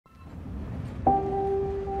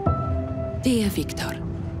Dear Victor,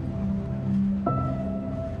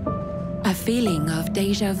 a feeling of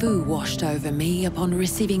déjà vu washed over me upon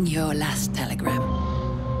receiving your last telegram.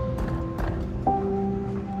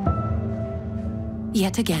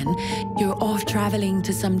 Yet again, you're off traveling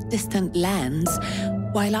to some distant lands,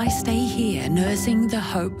 while I stay here nursing the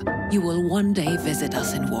hope you will one day visit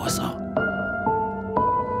us in Warsaw.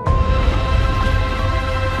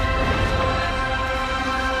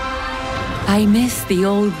 I miss the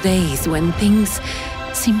old days when things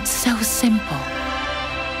seemed so simple.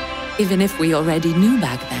 Even if we already knew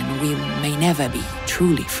back then, we may never be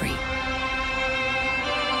truly free.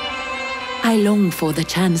 I long for the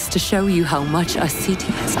chance to show you how much our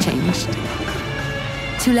city has changed.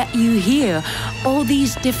 To let you hear all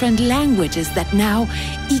these different languages that now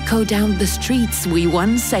echo down the streets we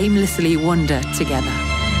once aimlessly wandered together.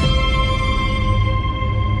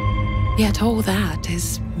 Yet all that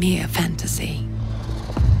is mere fantasy.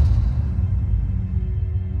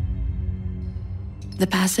 The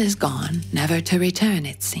past is gone, never to return,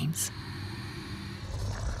 it seems.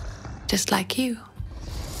 Just like you,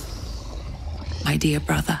 my dear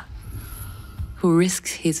brother, who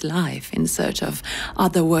risks his life in search of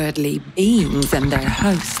otherworldly beings and their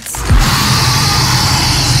hosts.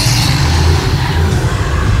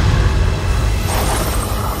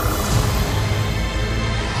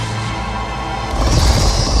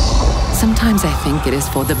 Sometimes I think it is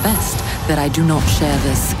for the best that I do not share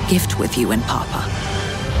this gift with you and Papa.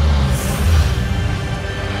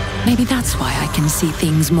 Maybe that's why I can see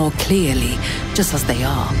things more clearly, just as they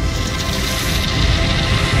are.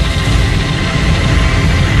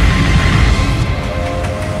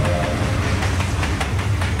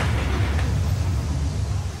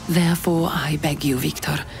 Therefore, I beg you,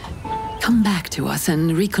 Victor, come back to us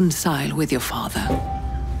and reconcile with your father.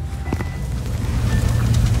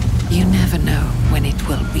 You never know when it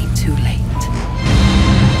will be too late.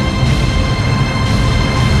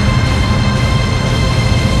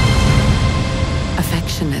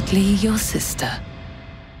 Affectionately, your sister,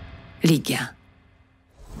 Ligia.